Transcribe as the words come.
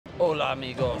Hola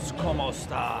amigos, ¿cómo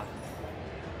está?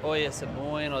 Hoy es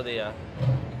un buen día.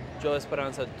 Yo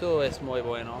esperanza, tú es muy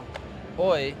bueno.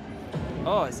 Hoy,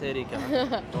 es Erika.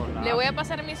 Hola. Le voy a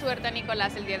pasar mi suerte a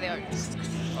Nicolás el día de hoy.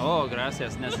 Oh,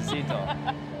 gracias, necesito.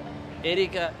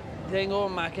 Erika, tengo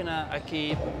una máquina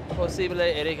aquí.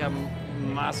 Posible, Erika,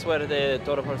 más suerte de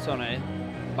toda persona.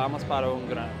 Vamos para un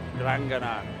gran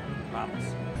ganar. Vamos.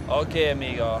 Ok,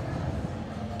 amigo.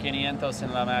 500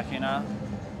 en la máquina.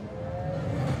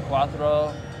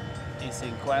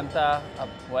 4.50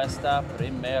 apuesta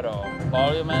primero.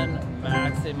 Volumen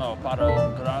máximo para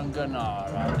un gran ganar,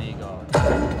 amigo.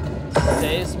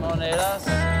 6 monedas.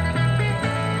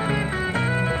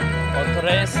 O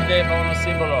 3 de bono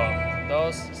símbolo.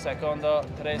 2 segundos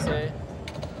 13.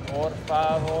 Por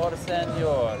favor,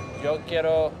 señor. Yo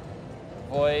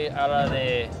voy a la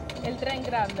de... El tren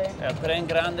grande. El tren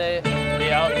grande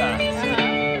de alta. Ajá.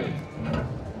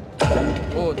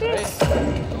 3.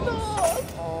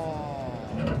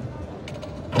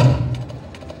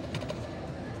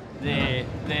 De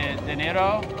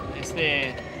dinero,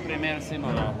 primer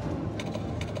símbolo.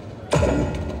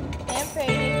 MP.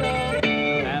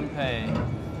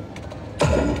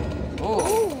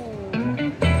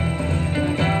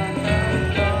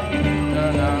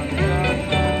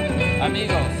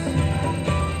 Amigos,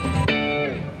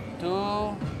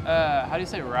 how do you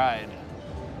say ride?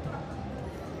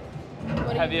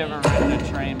 Have you ever ridden a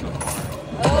train before?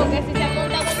 Oh, que si se han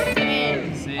montado en un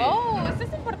tren. Sí. Oh, esto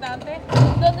es importante.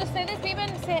 ¿Donde ustedes viven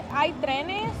hay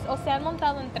trenes o se han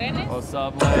montado en trenes? O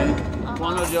subway. Ajá.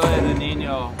 Cuando yo era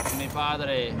niño, mi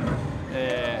padre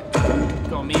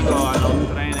conmigo en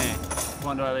los trenes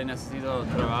cuando él necesitó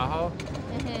trabajo.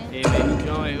 Y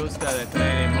yo me gusta el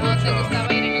tren mucho. ¿Te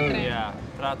gustaba ir en el tren? Yeah,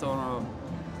 trato unos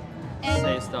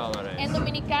 $6. En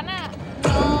Dominicana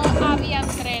no había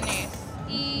trenes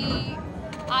y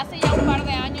hace ya un par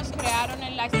de años crearon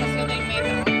en la estación del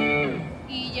metro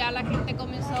y ya la gente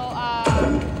comenzó a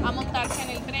montarse en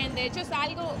el tren. De hecho es una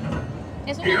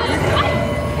de las...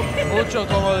 Mucho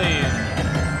comodín.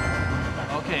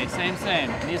 Ok, same.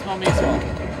 Mismo.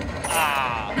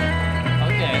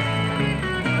 Ok.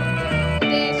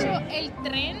 De hecho, el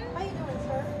tren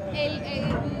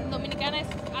Dominicana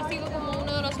ha sido como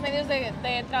uno de los medios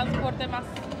de transporte más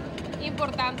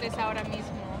importantes ahora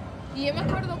mismo. Y yo me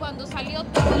acuerdo cuando salió,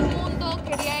 todo el mundo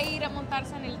quería ir a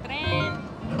montarse en el tren,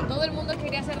 todo el mundo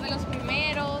quería ser de los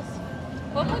primeros.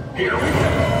 Fue muy cool.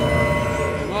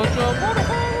 Mucho, por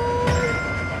favor.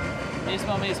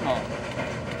 Mismo.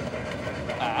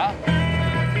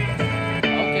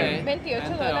 Ok.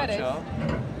 $28.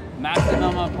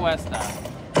 Máxima apuesta.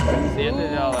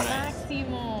 $7.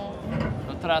 Máximo.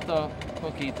 Lo trato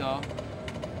poquito.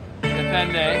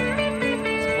 Depende.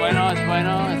 Es bueno.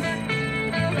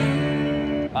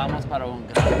 Vamos para un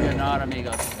gran ganar,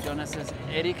 amigos. Yo necesito...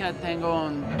 Erika,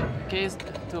 ¿qué es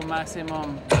tu máximo?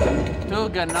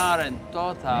 Tu ganar en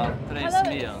total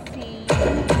 3,000. Sí.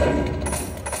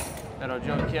 Pero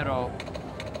yo quiero...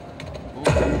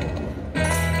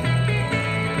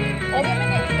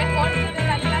 Obviamente es mejor que te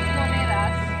dan las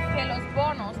monedas que los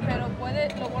bonos, pero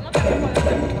los bonos también pueden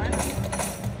ser muy buenos.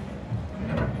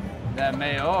 El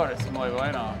mayor es muy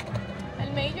bueno.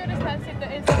 El mayor está en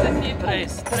 700.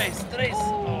 3.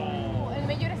 El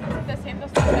mayor está en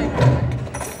 739.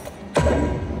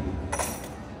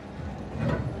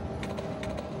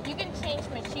 You can change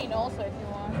machine also if you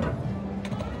want.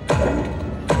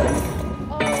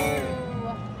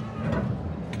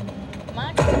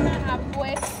 Máxima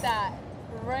apuesta.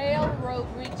 Railroad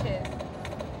Reaches.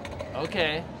 Ok.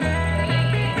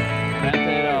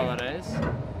 $20.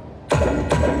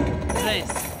 3.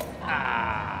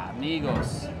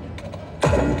 Amigos.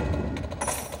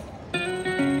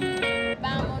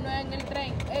 Vámonos en el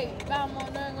tren. Vámonos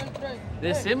en el tren.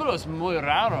 El símbolo es muy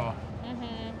raro.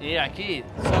 Y aquí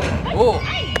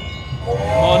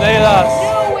monedas.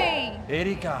 No way.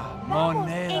 Erika, Vamos,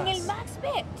 monedas. en el Max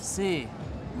Bet. Sí.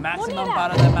 Máximo Moneda.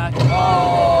 para de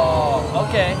máximo.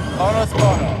 Ok.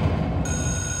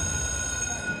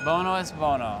 Bono es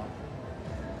bono.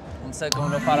 Un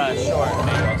segundo para el short,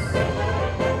 amigos.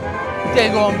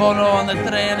 Tengo un bono en el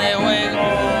tren de juego,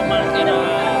 máquina.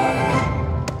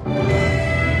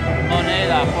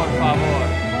 Moneda, por favor.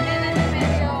 Moneda en el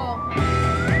medio.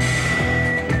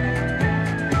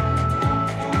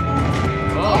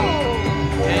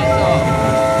 ¿Qué es eso?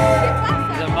 ¿Qué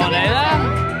pasa? ¿De moneda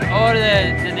o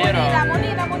de dinero?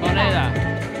 Moneda.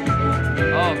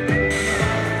 Oh,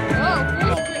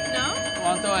 Full screen, ¿no?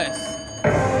 ¿cuánto es?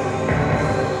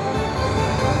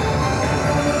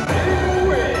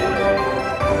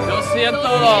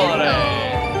 $200.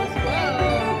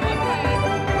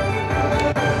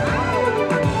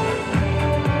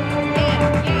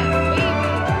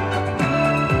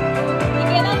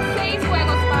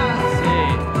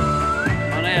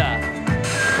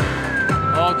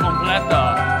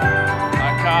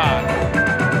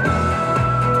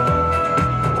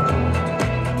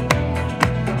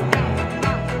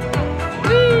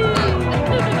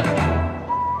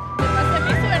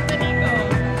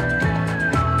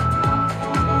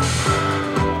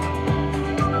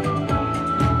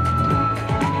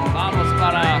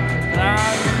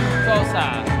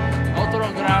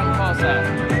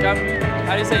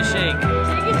 dice shake.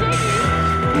 Shaky, shaky.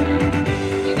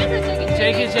 You can say shaky,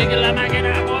 shaky. Shake la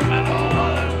máquina, por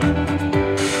favor.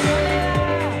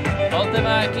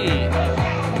 Última aquí.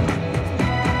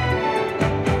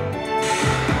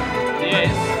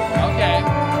 10. Ok.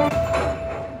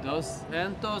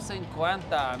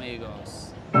 250,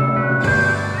 amigos.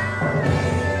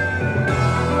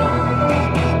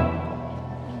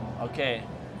 Ok,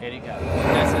 Erika,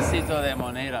 necesito de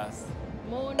monedas.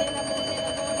 Moneda.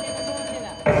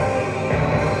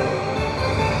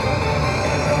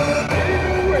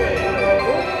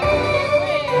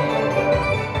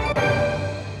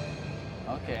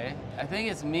 Okay, I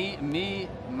think it's mi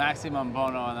maximum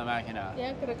bono en la máquina.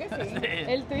 Ya, creo que sí. Sí.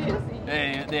 El tuyo sí.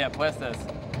 De apuestas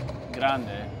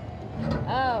grande.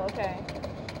 Oh, ok.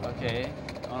 Ok,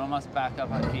 uno más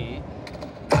backup aquí.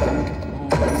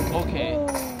 Ok,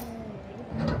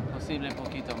 posible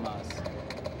poquito más.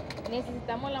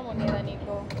 Necesitamos la moneda,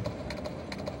 Nico.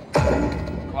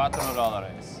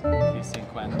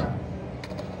 $4.50.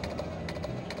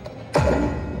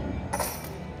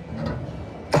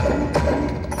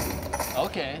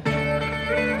 Ok.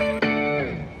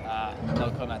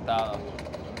 No conectado.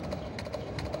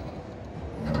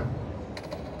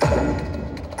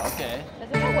 Ok. Esa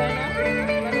está buena,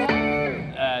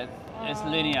 ¿verdad? Es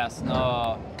líneas,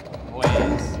 no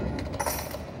waves.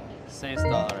 $6.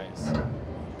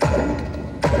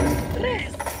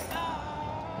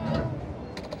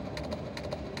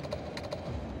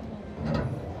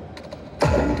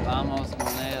 Vamos,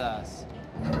 monedas.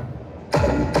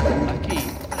 Aquí,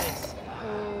 3.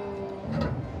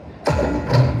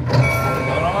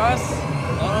 ¿Uno más?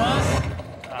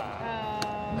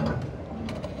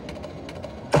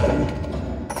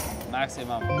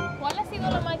 Maximum. ¿Cuál ha sido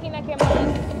la máquina que más,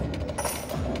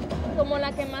 como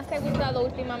la que más te ha gustado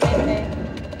últimamente?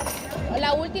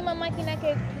 La última máquina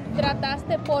que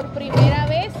trataste por primera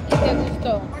vez y te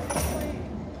gustó.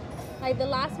 Like the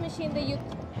last machine that you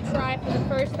tried for the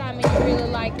first time and you really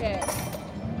like it.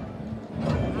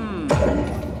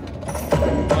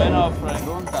 Buena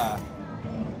pregunta.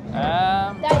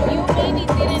 That you maybe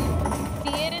didn't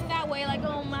see it in that way, like,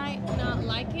 oh, might not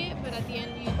like it, but at the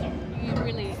end you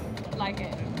really like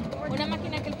it. Una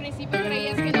máquina que al principio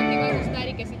creías que no te iba a gustar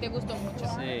y que sí te gustó mucho.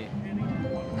 Sí.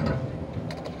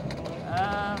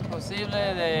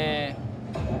 Posible de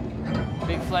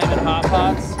Big Flamin' Hot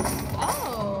Pots.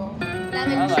 Oh, la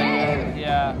del I like chef. that.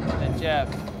 Yeah, the chef.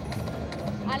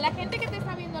 A la gente que te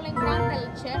está viendo le encanta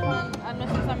el chef, a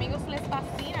nuestros amigos les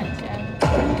fascina el chef.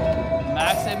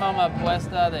 Maximum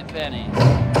apuesta de pennies.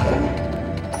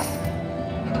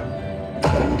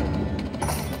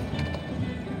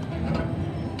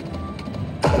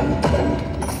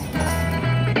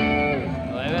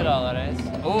 $9.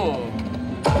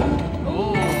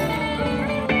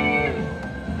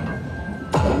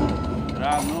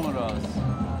 Gran números.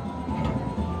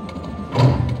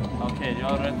 Ok, yo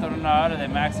retornar de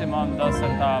maximum 2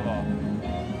 centavos.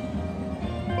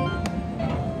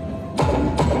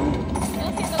 Yo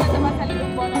siento que te va a salir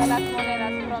un bono de las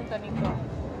monedas pronto, Nico.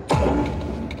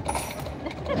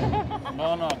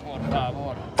 Bono, por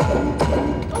favor.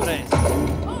 3.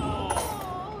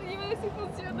 Dime si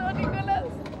funcionó, Nicolás.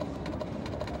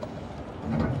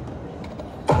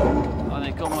 O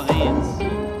de comodines.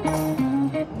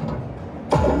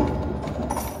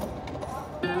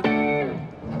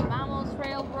 Vamos,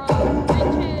 Railroad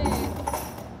Riches.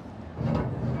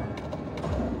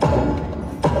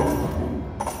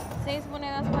 Seis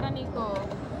monedas para Nico.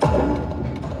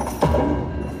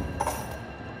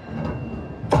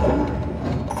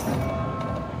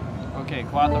 Ok,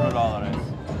 $4.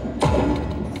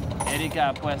 Erika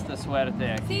apuesta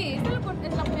suerte aquí. Sí, esta es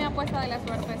la mi apuesta de la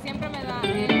suerte. Siempre me da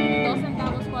 2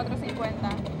 centavos, 4.50.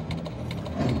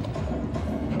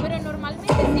 Pero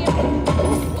normalmente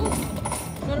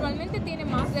normalmente tiene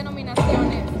más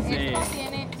denominaciones. Sí. Esta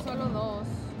tiene solo 2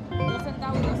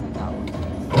 centavos y 2 centavos.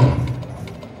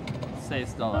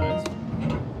 $6.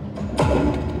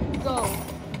 Go.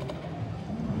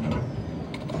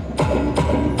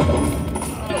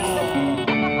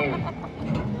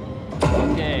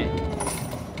 Ok.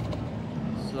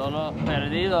 Solo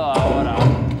perdido ahora.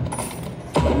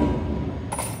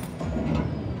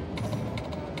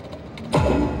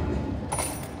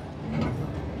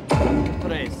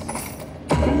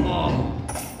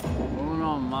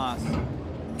 Uno más.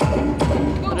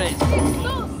 3.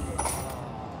 Dos.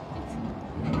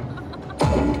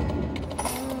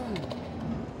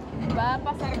 Va a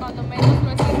pasar cuando menos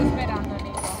lo estés esperando,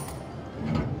 Nico.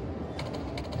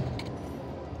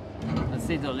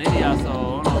 Necesito líneas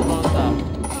o una cosa.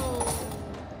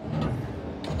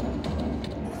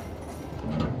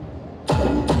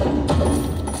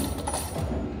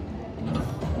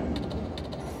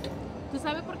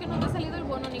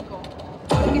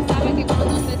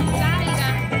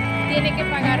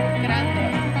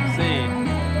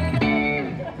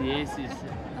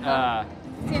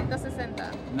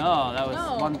 160. No, that was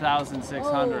No.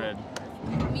 1,600.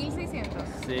 1600.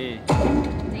 Sí.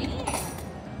 Damn.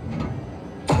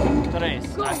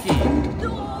 3, Go. aquí.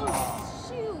 Oh,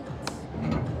 shoot.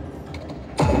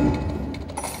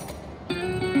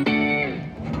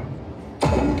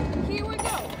 Here we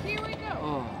go. Here we go.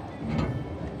 Oh.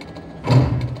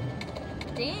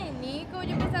 Damn, Nico,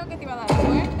 yo pensaba que te iba a dar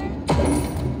suerte.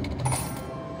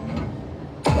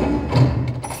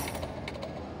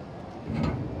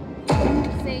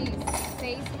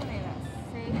 Seis monedas.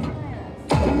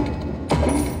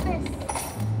 Tres.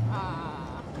 Ah.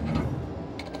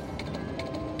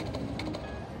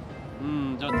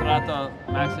 Yo trato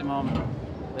máximo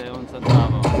de 1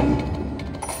 centavo.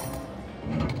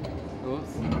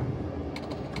 Ups.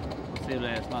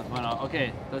 Posible es más bueno. Ok,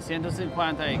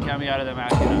 250 y cambiar de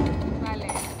máquina. Vale.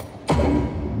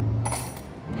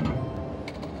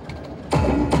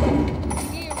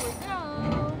 Here we go.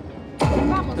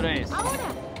 Vamos. 3. Ahora.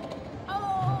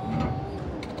 Oh.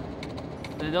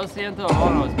 De 200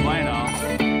 bonos, bueno.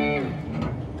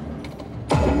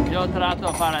 Yo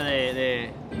trato para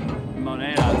de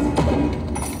monedas.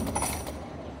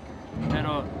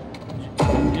 Pero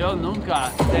yo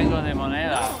nunca tengo de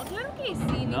moneda. No, claro que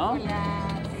sí, ¿No?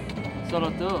 Nicolás.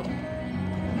 Solo tú.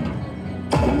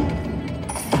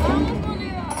 Vamos,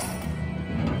 moneda.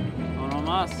 Uno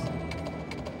más.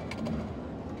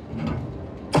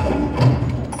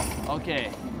 Ok.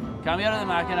 Cambiar de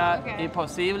máquina. Ok.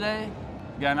 Imposible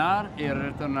ganar y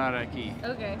retornar aquí.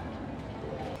 Ok.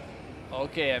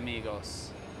 Ok,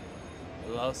 amigos.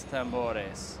 Los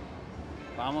tambores.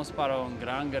 Vamos para un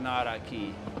gran ganar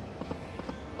aquí.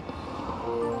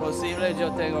 Posible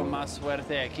yo tengo más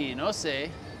suerte aquí, no sé.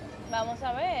 Vamos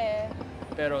a ver.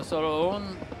 Pero solo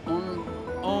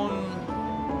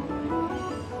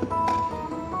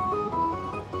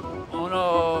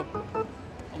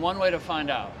one way to find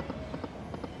out.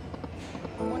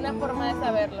 Una forma de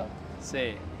saberlo.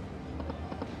 Sí.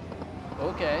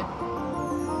 Ok.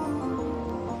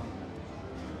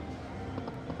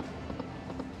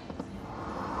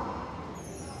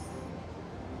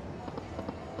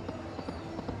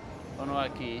 Uno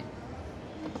aquí.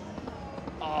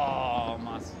 Oh,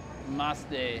 más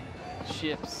de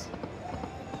chips.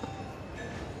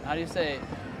 How do you say?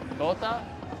 Bota?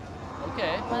 Ok.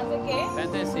 ¿Más de qué?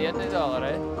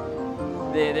 $27.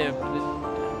 De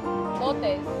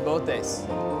Botes. botes.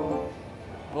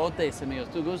 Botes, amigos.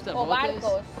 ¿Tú gustas O botes?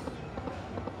 barcos.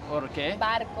 ¿Por qué?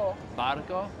 Barco.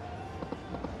 Barco.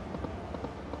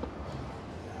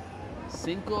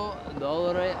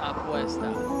 $5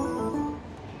 apuesta.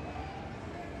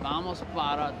 Vamos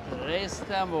para 3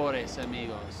 tambores,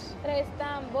 amigos. 3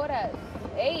 tamboras.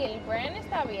 Ey, el brand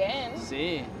está bien.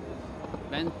 Sí.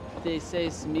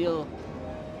 $26,000.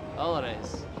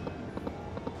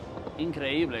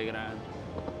 Increíble, gran.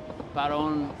 Para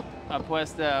una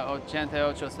apuesta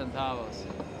 88 centavos.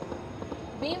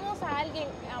 Vimos a alguien,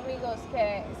 amigos,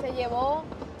 que se llevó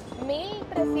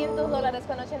 $1,300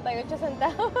 con 88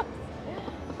 centavos.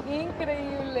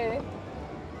 Increíble.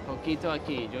 Poquito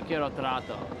aquí, yo quiero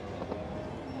trato.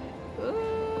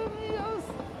 Amigos.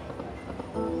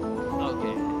 Ok.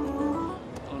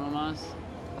 Uno más.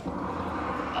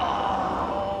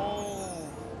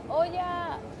 Oh,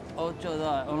 ya.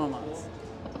 $8. Uno más.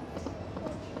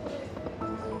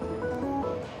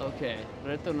 Ok,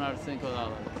 retornar $5.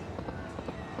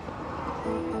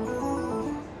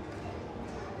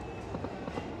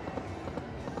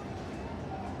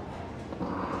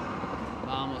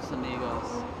 Vamos, amigos.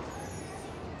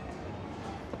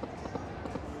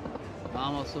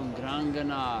 Vamos, un gran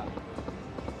ganar.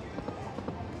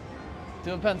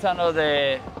 ¿Tú pensando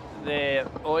de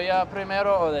olla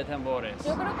primero o de tambores?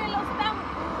 Yo creo que los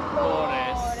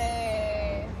tambores.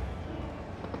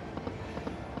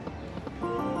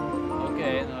 Ok,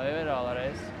 $9.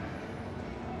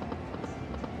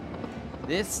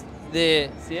 De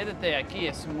 7 aquí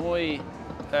es muy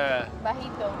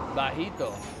Bajito.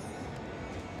 bajito.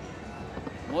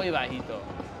 Muy bajito.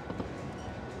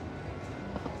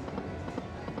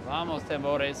 Vamos,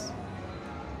 tambores.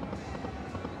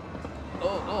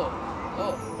 Oh.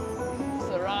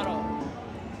 Cerrado.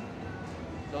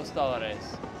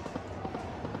 $2.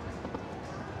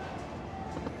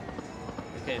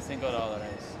 Ok, $5.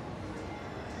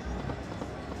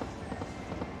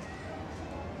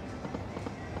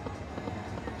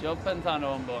 Yo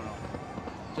pensando un bono.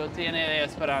 Yo tiene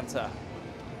esperanza.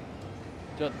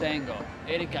 Yo tengo.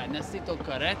 Erika, necesito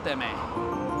corréteme.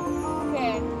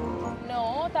 ¿Qué?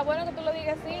 No, está bueno que tú lo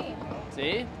digas así.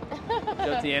 ¿Sí?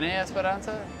 ¿Yo tiene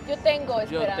esperanza? Yo tengo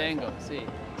Yo esperanza. tengo, sí.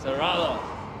 Cerrado.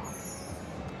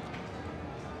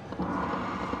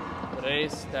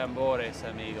 3 tambores,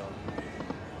 amigo.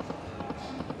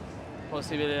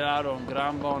 Posibilidad un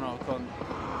gran bono con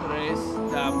 3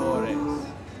 tambores.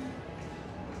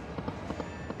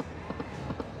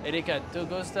 Erika, ¿tú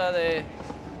gusta de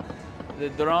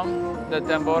drum, de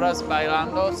tamboras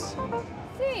bailando?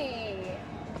 Sí.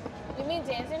 You mean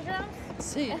dancing drums?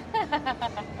 Sí.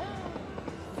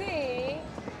 Sí.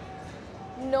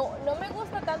 No me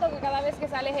gusta tanto que cada vez que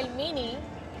sale es el mini,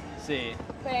 Sí.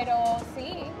 pero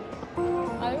sí,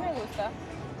 a mí me gusta.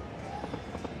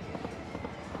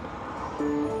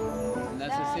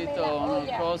 Necesito Dame la una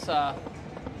olla. cosa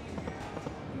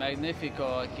magnífico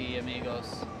aquí,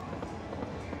 amigos.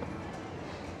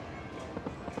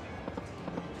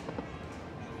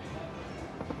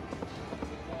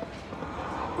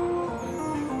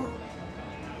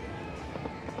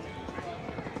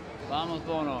 Vamos,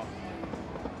 Bono.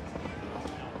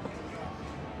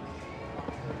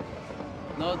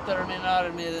 No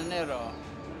terminar mi dinero.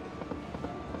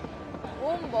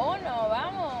 Un bono,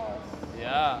 vamos.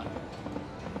 Ya.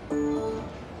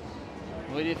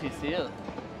 Muy difícil.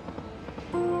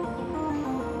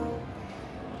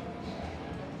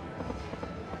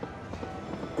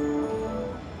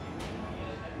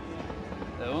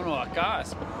 De uno acá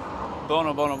es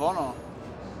bono, bono, bono.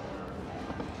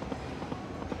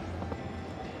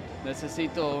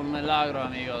 Necesito un milagro,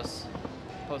 amigos.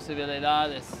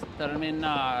 Posibilidades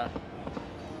terminar.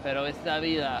 Pero esta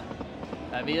vida,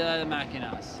 la vida de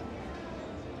máquinas.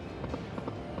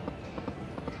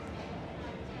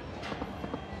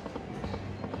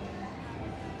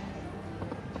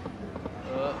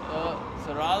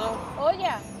 ¿Cerrado?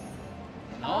 Olla.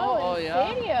 No, Oh, oye.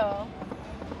 ¿en serio?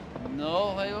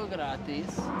 No juego gratis.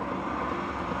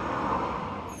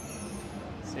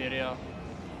 ¿Serio?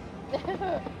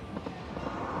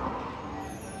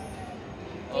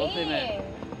 Ultimate.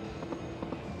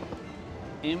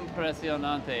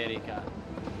 Impresionante, Erika.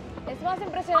 Es más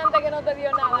impresionante que no te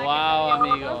dio nada. Wow, que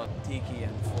te dio amigo. Tiki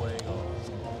en fuego.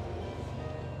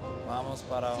 Vamos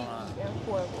para uno. una En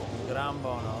fuego. gran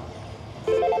bono.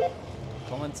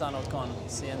 Comenzando con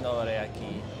 $100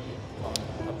 aquí. Con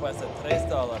apuesta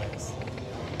 $3.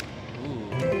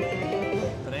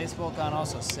 3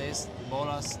 volcanos o 6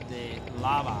 bolas de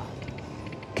lava.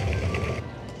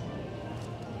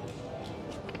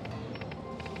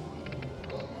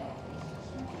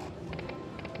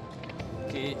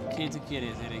 ¿Qué tú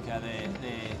quieres, Erika? ¿De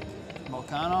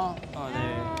volcano o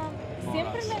de bolas?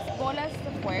 Siempre las bolas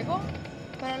de fuego,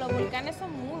 pero los volcanes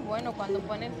son muy buenos cuando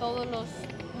ponen todos los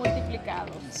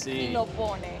multiplicados. Sí. Y lo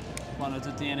pone. Cuando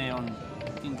tú tienes un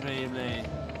increíble...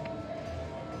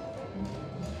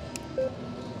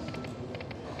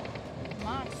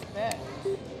 Max bet.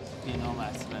 Y no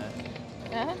Max Bet.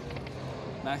 Ajá.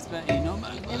 Max Bet y no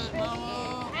Max Bet,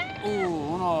 vamos.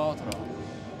 Uno otro.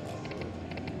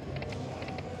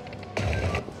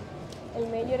 El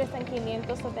mayor está en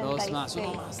 576. 2 más,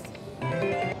 1 más.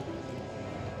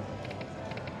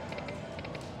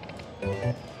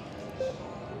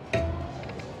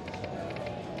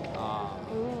 Ah,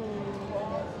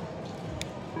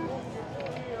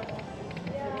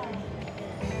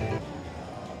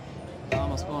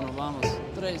 vamos, Bono, vamos.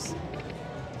 3.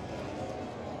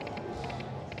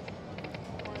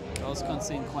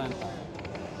 2,50.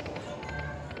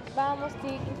 Vamos,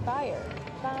 Tiki Fire.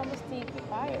 Vamos, Tiki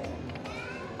Fire.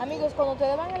 Amigos, cuando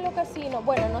ustedes van a los casinos,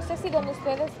 bueno, no sé si donde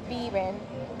ustedes viven,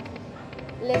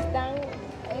 les dan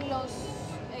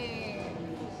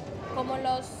como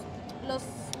los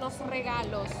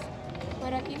regalos.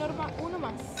 Pero aquí normal, uno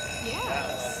más. Yeah.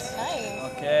 Nice.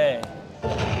 Ok.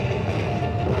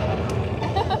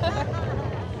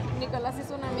 Nicolás es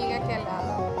una amiga aquí al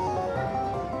lado.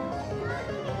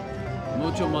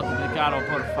 Mucho multiplicado,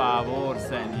 por favor,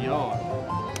 señor.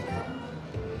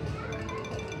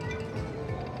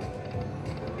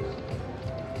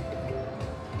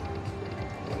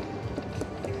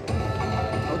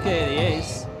 Ok,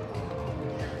 10.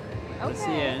 Ok.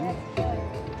 100.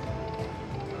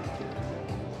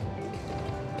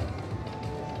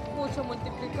 Mucho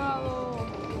multiplicado.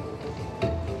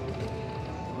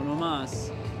 Uno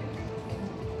más.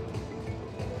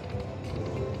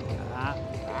 Ah,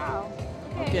 Wow.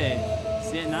 ok.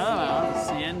 100, nada más.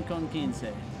 100 con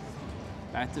 15.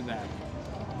 Back to back.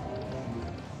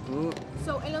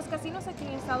 So, en los casinos aquí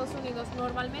en Estados Unidos,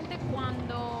 normalmente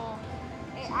cuando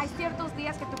hay ciertos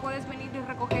días que tú puedes venir y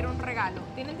recoger un regalo,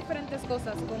 tienen diferentes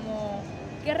cosas como,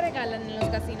 ¿qué regalan en los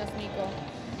casinos, Nico?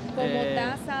 Como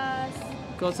tazas,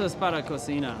 Cosas para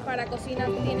cocina. para cocina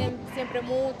tienen siempre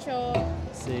mucho.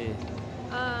 Sí.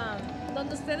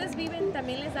 Donde ustedes viven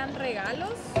también les dan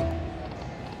regalos,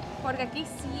 porque aquí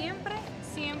siempre,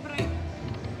 siempre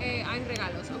hay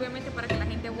regalos, obviamente para que la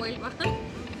gente vuelva.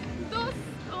 Dos.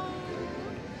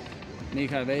 Mi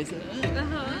cabeza.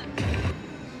 Ajá.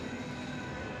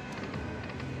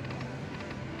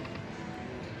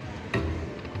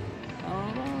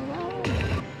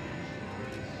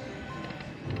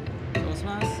 Dos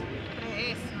más.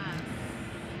 Tres más.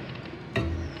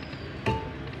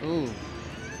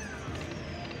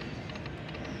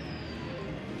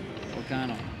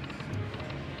 Volcano.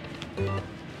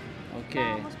 Ok.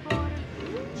 Vamos por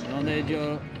el... ¿Dónde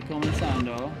yo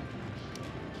comenzando?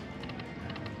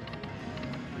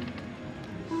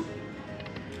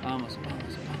 Vamos.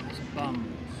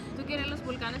 ¿Tú quieres los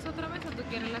volcanes otra vez o tú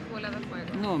quieres la escuela de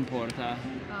fuego? No importa.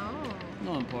 Oh.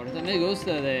 No importa. Me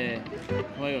gusta de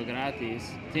juego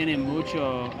gratis. Tiene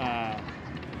mucho...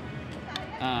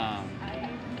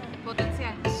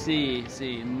 Potencial.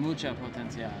 sí, mucha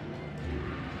potencial.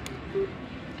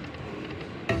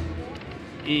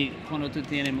 Y cuando tú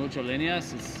tienes muchas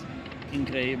líneas es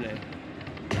increíble.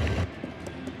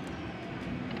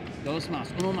 Dos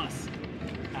más, uno más.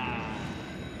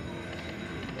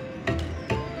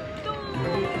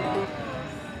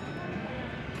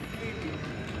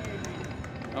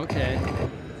 Ok.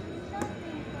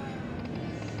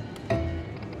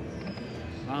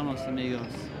 Vamos, amigos.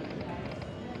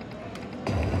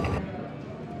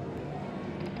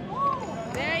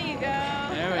 There you go.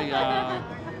 There we go.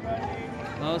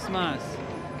 Dos más.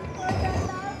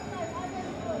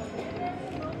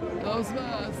 Dos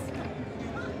más.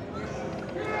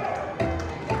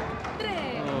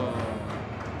 Tres. Oh,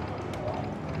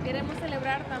 Queremos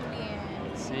celebrar también.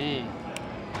 sí.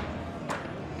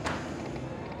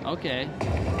 Ok. $9.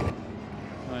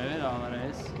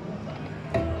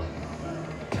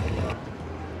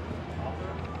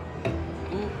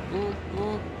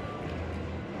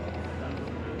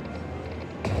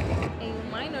 En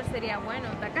un minor sería bueno,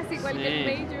 está casi igual que el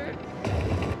Sí. major.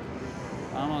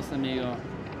 Vamos, amigo.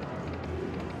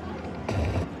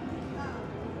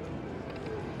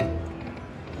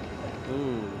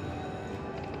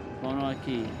 Bono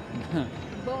aquí.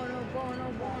 Bono.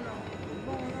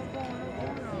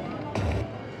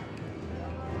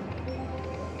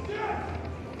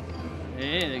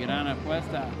 De gran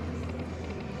apuesta.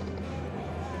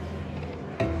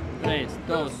 3,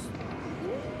 2.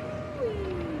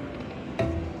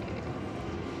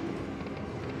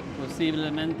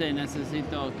 Posiblemente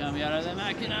necesito cambiar de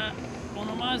máquina.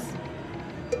 Uno más.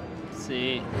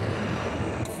 Sí.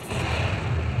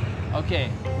 Ok,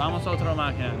 vamos a otra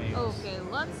máquina, amigos. Ok,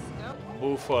 let's go.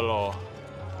 Búfalo,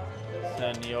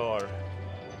 señor.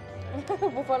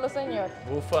 Búfalo, señor.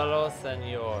 Búfalo,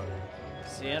 señor.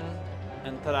 100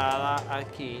 entrada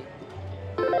aquí.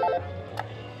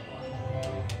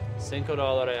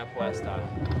 $5 apuesta.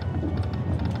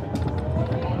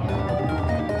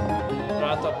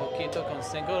 Trato poquito con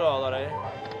 $5.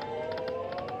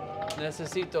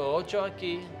 Necesito 8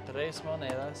 aquí, 3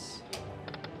 monedas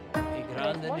y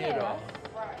gran dinero.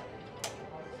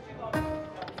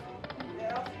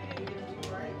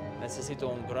 Necesito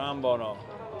un gran bono,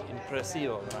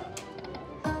 impresivo.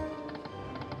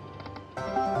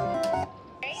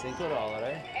 $5.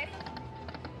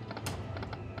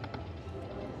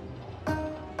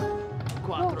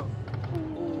 4.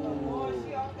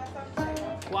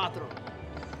 4.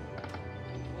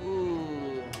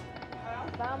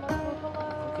 Vamos, búfalo.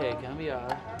 Ok,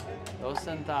 cambiar. 2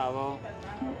 centavos.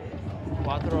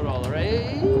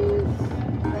 $4.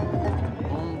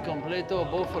 Un completo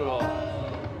búfalo.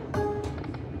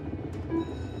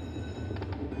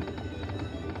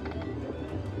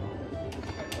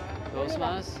 Dos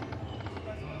más.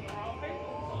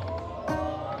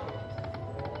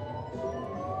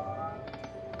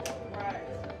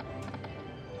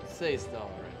 $6.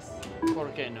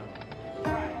 ¿Por qué no?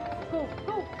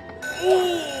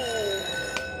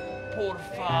 Por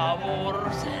favor,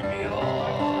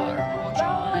 señor. 8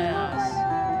 monedas.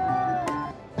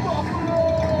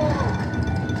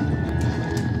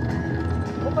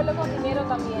 Búfalo con dinero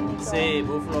también, Nico. Sí,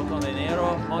 búfalo con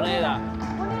dinero, moneda.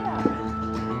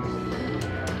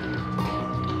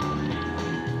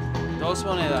 Dos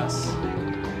monedas.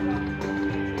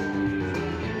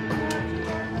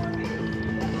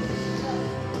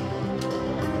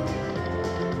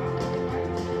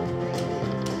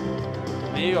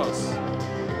 Amigos.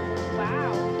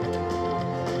 Wow.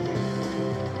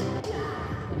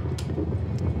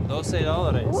 $12.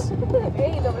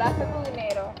 Ey, doblaste tu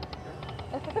dinero.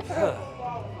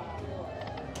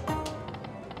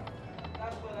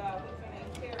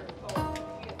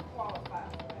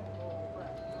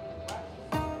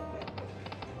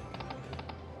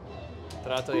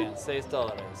 Trato bien,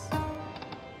 $6.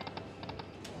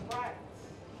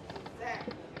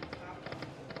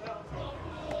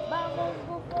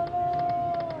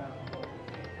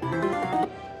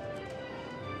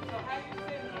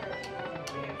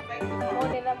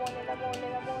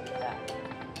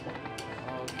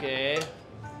 Ok.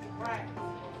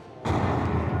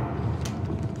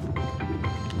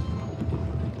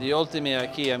 The ultime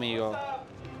aquí, amigo.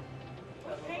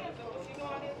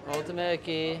 Ultime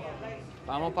aquí.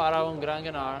 Vamos para un gran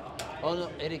ganar. Oh, no,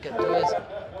 Erika, tú ves,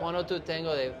 cuando tú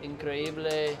tengo de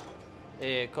increíble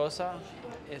cosa,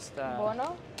 esta...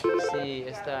 ¿Bono? Sí,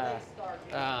 está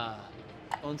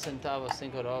 $1 centavo,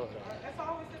 $5.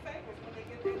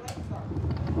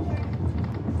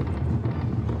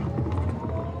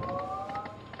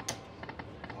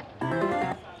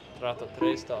 Trato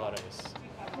 $3.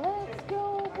 Let's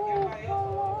go,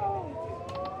 Buffalo.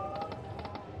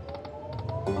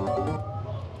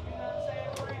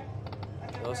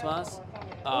 ¿Dos más?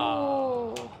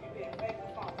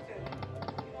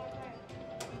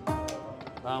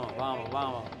 Vamos, vamos,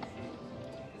 vamos.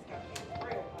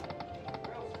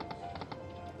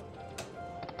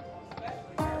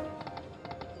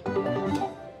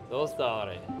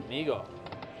 $2, amigo.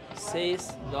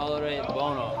 $6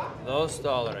 bono.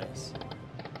 $2.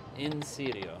 En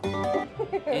serio.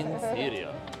 En serio.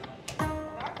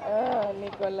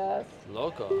 Nicolás.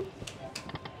 Loco.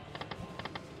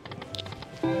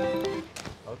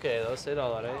 Ok,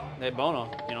 $12 de bono,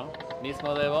 you know,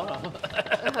 mismo de bono.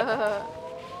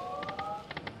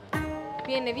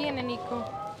 Viene, viene, Nico.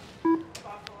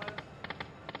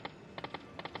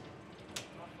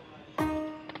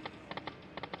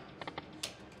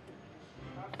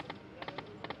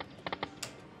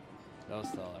 $2.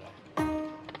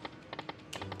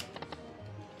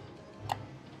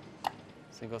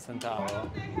 5 centavos.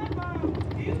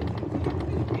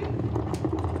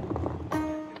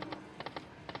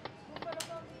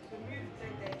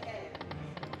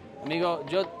 Amigo,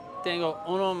 yo tengo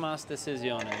uno más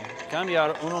decisiones.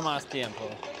 Cambiar uno más tiempo.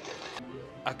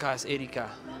 Acá es Erika.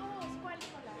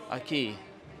 Aquí.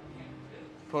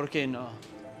 ¿Por qué no?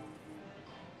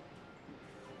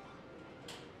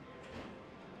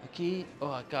 ¿Aquí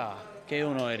o acá? ¿Qué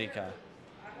uno, Erika?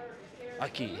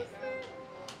 Aquí.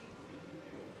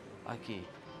 Aquí.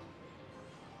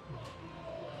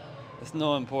 Eso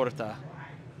no importa.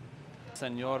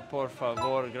 Señor, por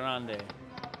favor, grande.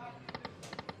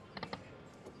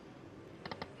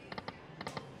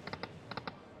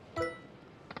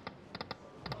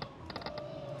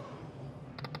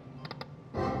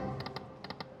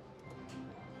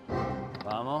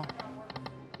 Vamos.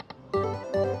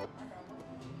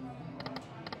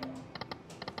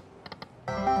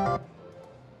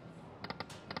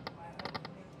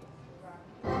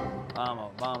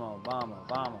 Vamos, vamos, vamos,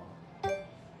 vamos.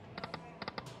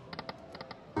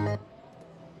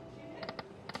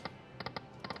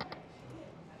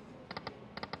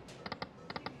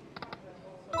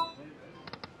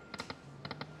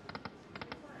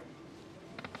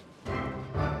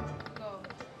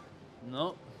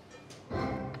 No.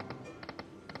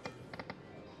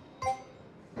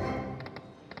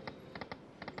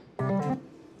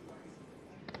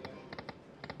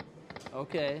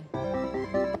 Ok.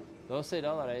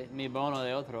 $12. Mi bono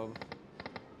de otro.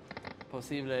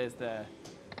 Posible es de...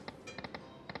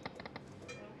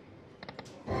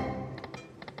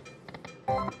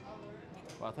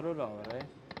 $4.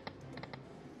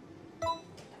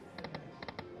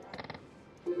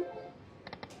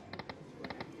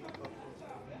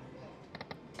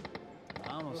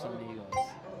 Vamos, amigos.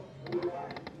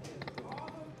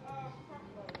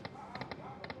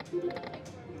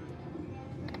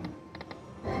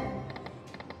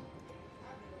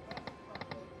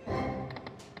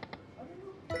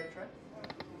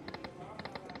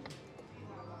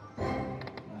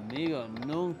 Amigo,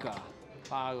 nunca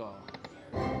pago.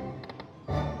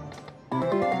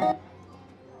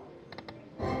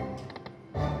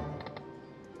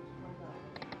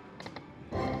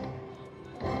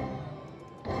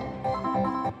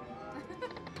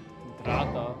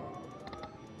 Trato.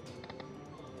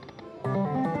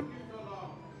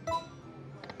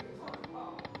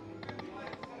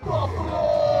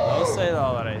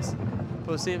 $12.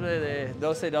 Posible de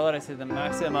 $12 es el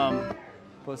máximo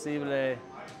posible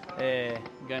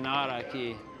ganar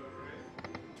aquí.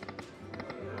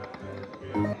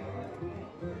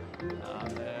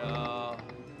 Amigo.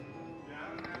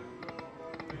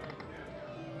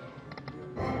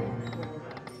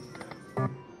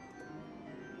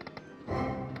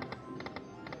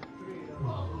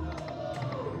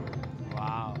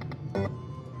 Wow.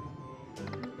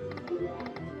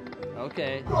 Ok,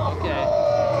 ok.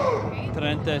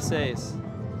 36.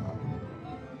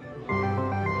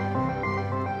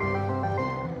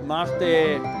 Más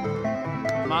de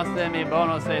mi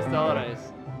bono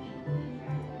 $6.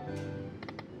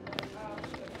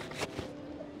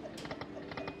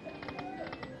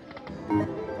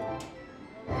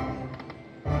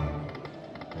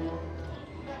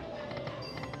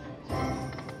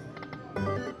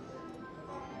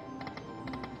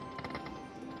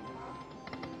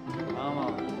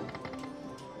 Vamos.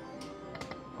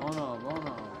 Bono,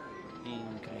 bono.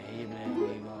 Increíble,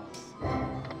 amigos.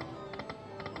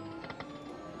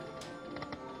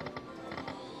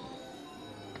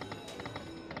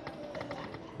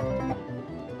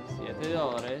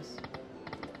 $7.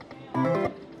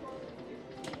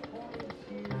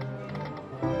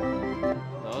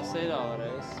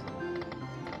 $12.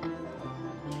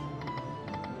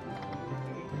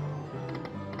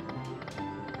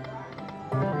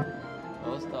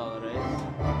 $2.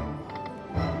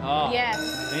 Oh, Yes.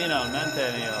 finalmente,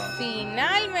 amigo.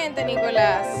 Finalmente,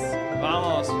 Nicolás.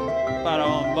 Vamos para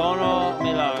un bono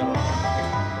milagro.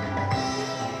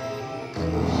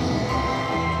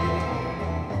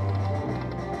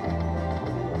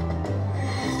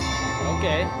 Ok,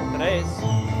 3.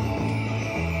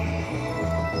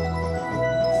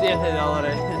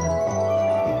 $7.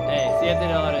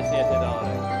 $7, $7.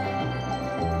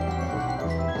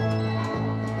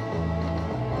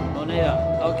 Moneda,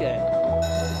 ok.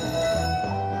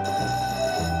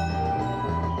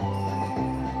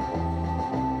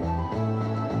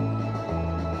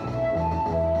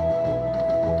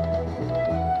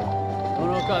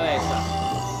 Uno cabeza.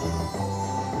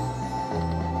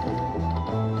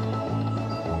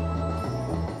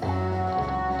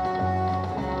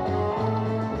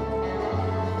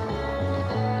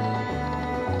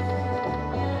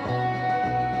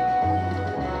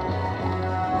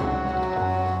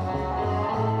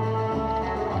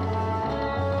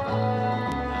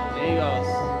 Amigos,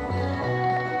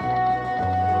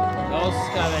 2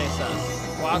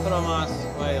 cabezas, 4 más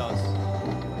juegos.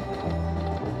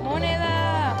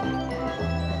 Moneda.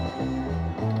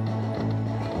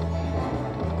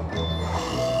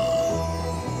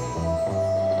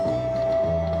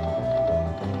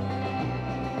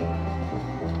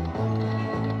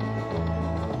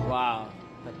 Wow,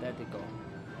 patético.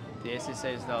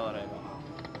 $16.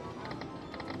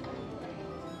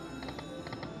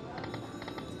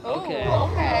 Oh, Ok.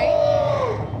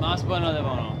 ok. Más bueno de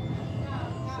bono.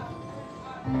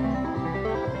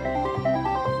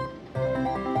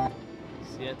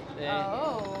 Siete.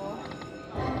 Oh.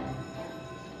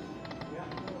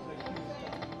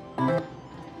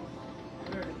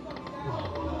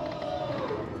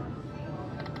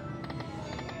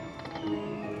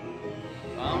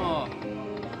 Vamos.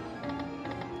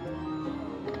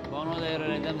 Bono de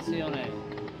redenciones.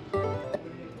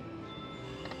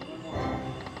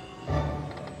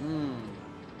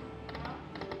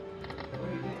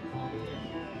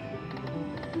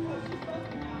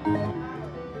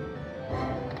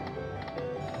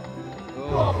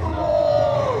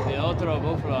 De otro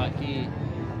búfalo aquí.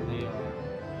 Digo.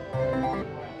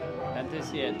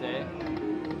 27.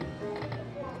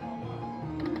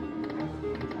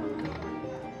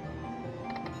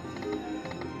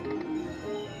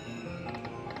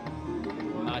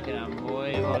 Máquina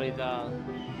muy bonita.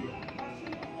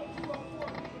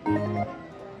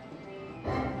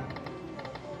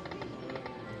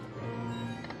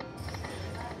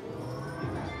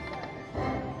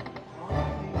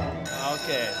 Ok.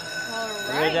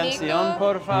 All right, Redención, Nico.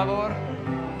 por favor.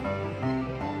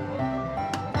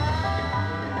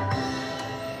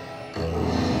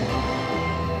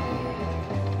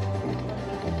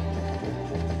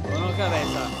 Uno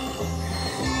cabeza.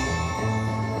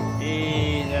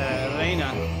 Y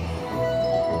reina.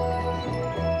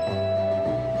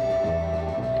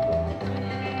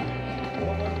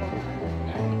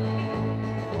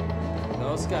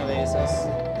 Dos cabezas.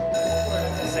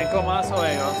 5 más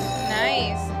juegos.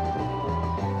 Nice.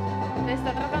 Te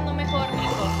está tratando mejor,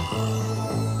 Nico.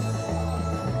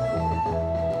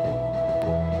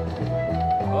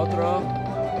 Otro.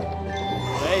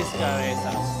 6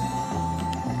 cabezas.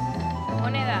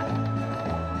 Moneda.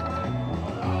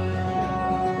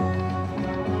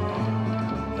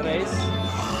 3.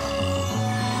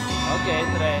 Ok,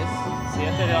 3.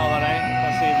 $7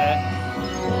 posible.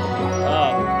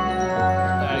 Oh.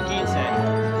 15.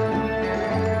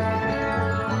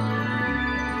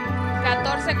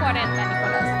 14.40,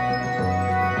 Nicolás.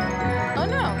 Oh,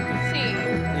 no. Sí.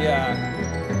 Ya.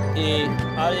 Y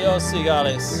adiós,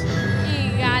 cigales.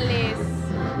 Y Gales.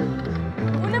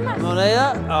 Una más.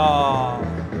 Moneda. Oh.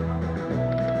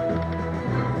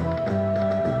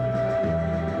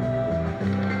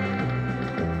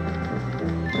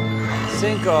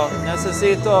 Cinco.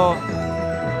 Necesito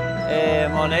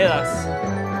monedas.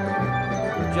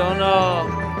 Yo no.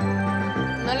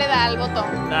 No le da al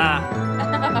botón. Nah.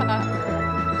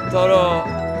 Todo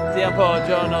tiempo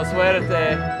yo no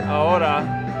suerte.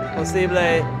 Ahora,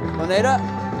 posible moneda.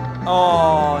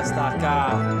 Oh, está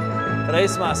acá.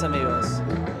 3 más, amigos.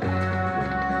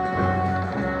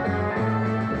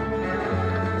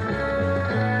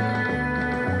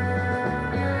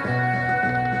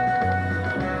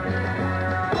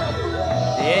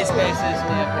 Veces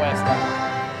mi apuesta.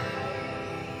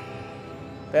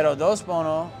 Pero 2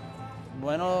 bonos,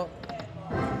 bueno,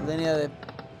 línea de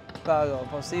pago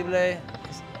posible.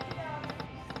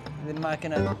 La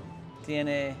máquina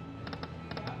tiene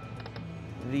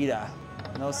vida,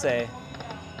 no sé.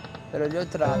 Pero yo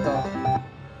trato.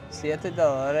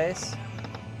 $7.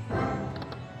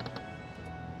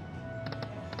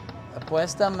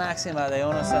 Apuesta máxima de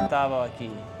 1 centavo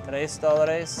aquí.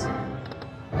 $3.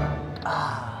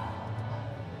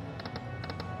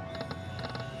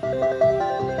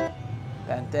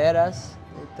 Panteras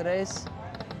de 3.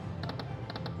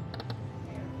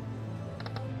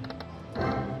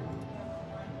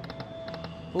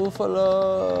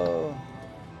 Búfalo.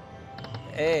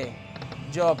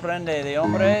 Yo aprende de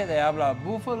hombre de habla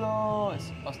búfalo,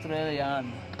 es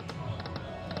australiano.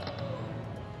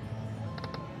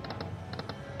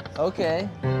 Ok.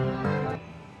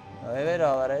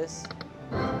 $9.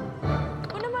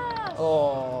 Una más.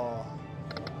 Oh.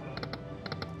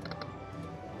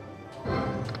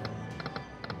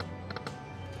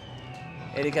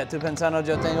 Erika, ¿tú pensando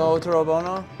yo tengo otro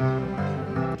bono?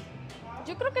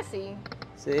 Yo creo que sí.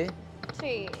 ¿Sí?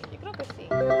 Sí, yo creo que sí.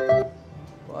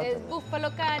 4. Es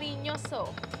búfalo cariñoso.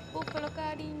 Búfalo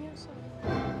cariñoso.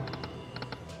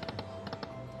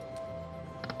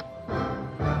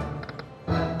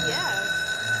 Yes.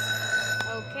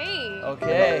 Ok. Ok.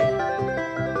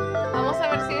 Vamos a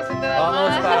ver si eso te da Vamos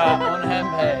más. para un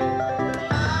jefe.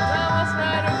 Vamos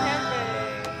para un jefe.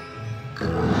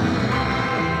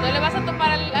 ¿No le vas a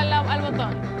topar al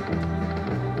botón?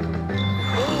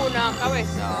 Una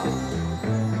cabeza.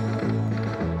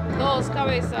 2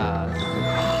 cabezas.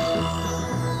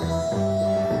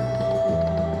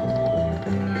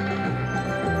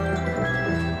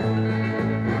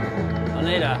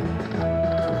 Moneda.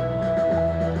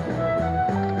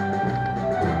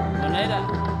 Moneda.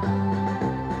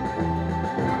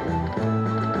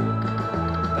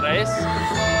 3, 2.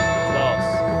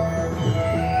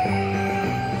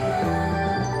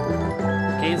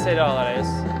 $15.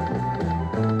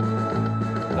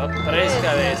 3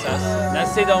 cabezas.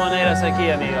 Necesito monedas aquí,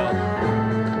 amigo.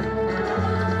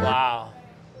 Wow.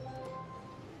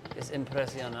 Es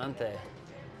impresionante.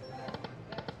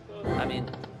 I mean,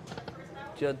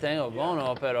 yo tengo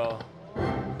bono, pero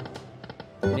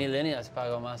mi líneas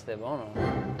pago más de bono.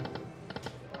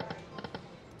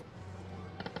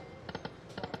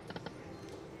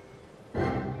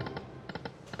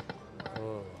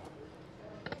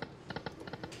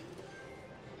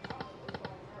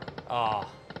 Ah.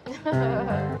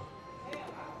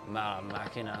 Mala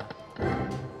máquina.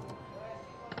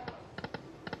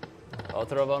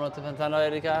 ¿Otro bono te pensando,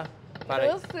 Erika?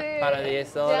 No sé. Para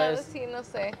 $10. Ya, sí, no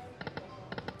sé.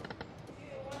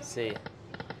 Sí.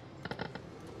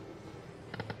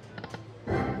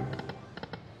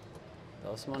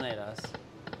 Dos monedas.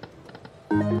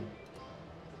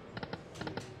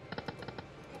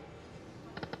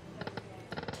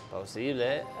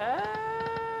 Posible.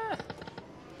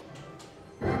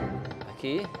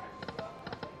 Aquí.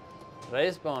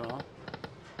 3 bonos.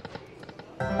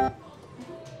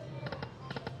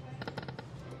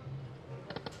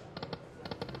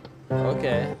 Ok.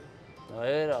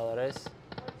 $9.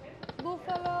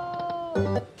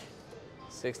 Búfalo.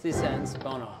 60 cents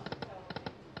bono.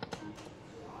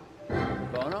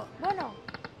 Bono. Bueno.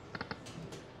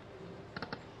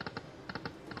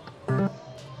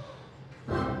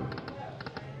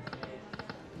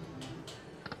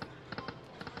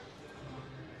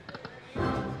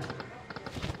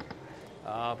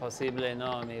 Ah, posible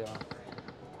no, amigo.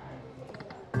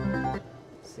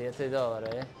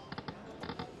 $7.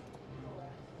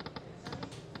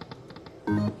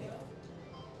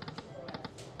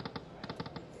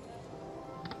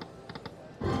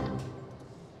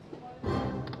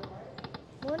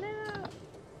 Moneda.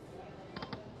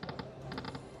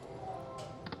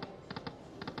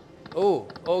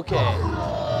 Ok.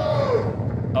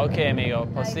 Ok, amigo.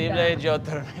 Posible yo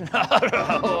terminar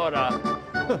ahora.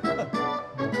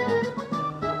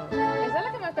 Esa es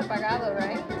la que más te he pagado,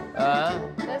 right? Ah,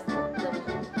 That's the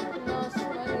most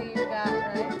money you got,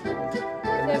 right?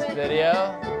 en este video.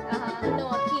 Ajá,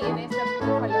 no, aquí en esta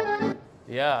búfalo.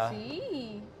 Ya.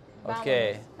 Sí. Ok.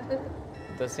 Vamos.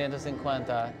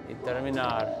 250 y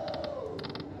terminar.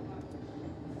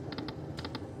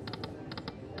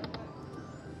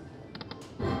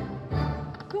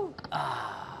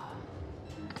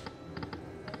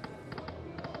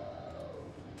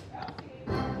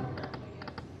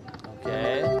 Ok,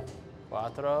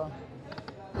 4.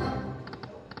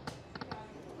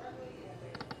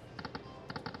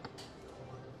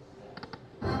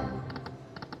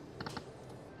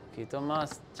 Poquito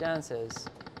más chances.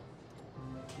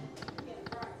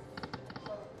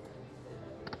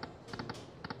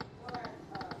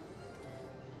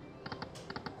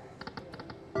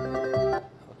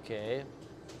 Ok.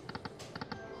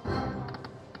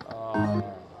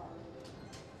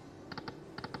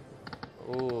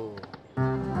 Uno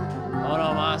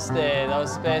más de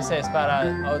 2 veces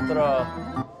para otro.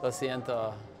 Lo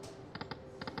siento.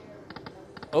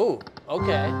 Ok.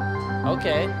 ¿Cómo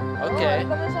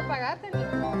se pagaste,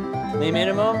 Nico? Mi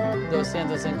mínimo,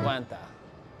 250.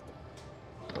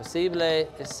 Posible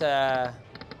es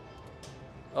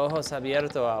ojos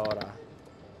abiertos ahora.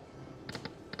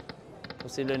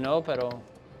 Posible no, pero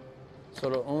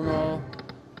solo uno.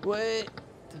 Wait.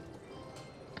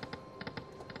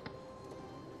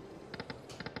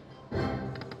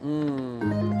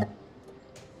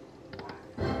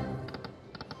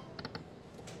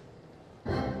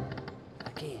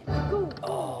 Aquí.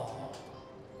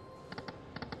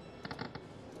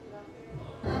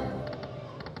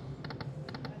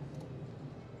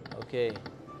 Ok.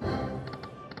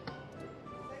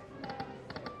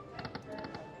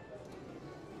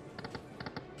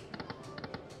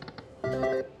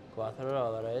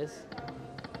 $4.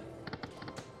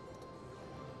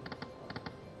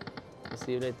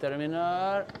 Posible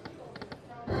terminar.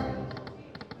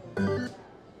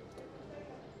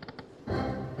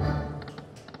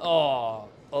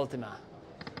 Última.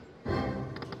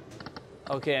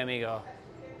 Ok, amigo.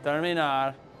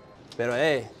 Terminar. Pero,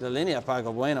 la línea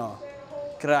pago bueno.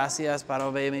 Gracias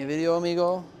por ver mi video,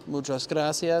 amigo. Muchas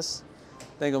gracias.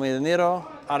 Tengo mi dinero.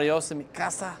 Adiós en mi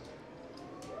casa.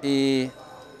 Y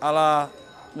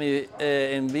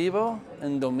en vivo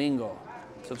en domingo.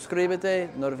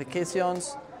 Suscríbete,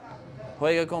 notificaciones.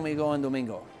 Juega conmigo en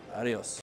domingo. Adiós.